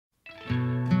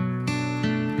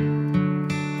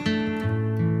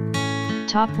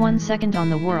Top 1 second on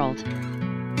the world.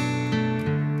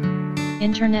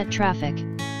 Internet traffic.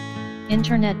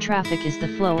 Internet traffic is the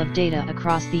flow of data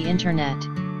across the internet.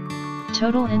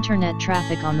 Total internet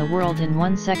traffic on the world in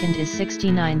 1 second is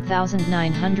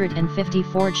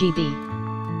 69,954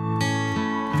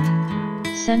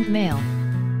 GB. Send mail.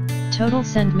 Total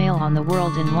send mail on the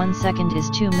world in 1 second is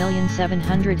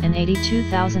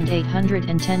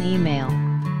 2,782,810 email.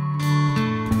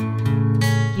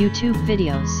 YouTube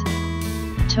videos.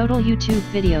 Total YouTube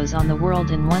videos on the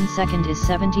world in 1 second is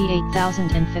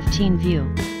 78,015 view.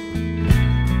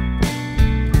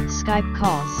 Skype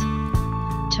calls.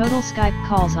 Total Skype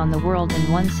calls on the world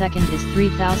in 1 second is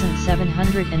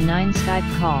 3,709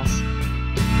 Skype calls.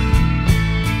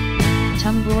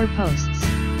 Tumblr posts.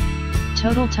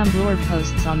 Total Tumblr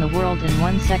posts on the world in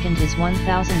 1 second is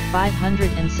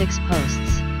 1,506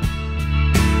 posts.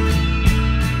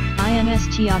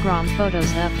 Instagram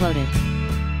photos uploaded.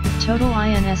 Total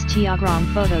Instagram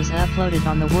photos uploaded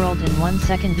on the world in 1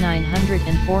 second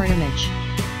 904 image.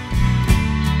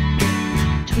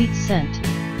 Tweets sent.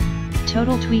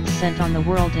 Total tweets sent on the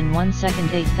world in 1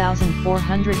 second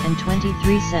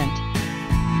 8,423 sent.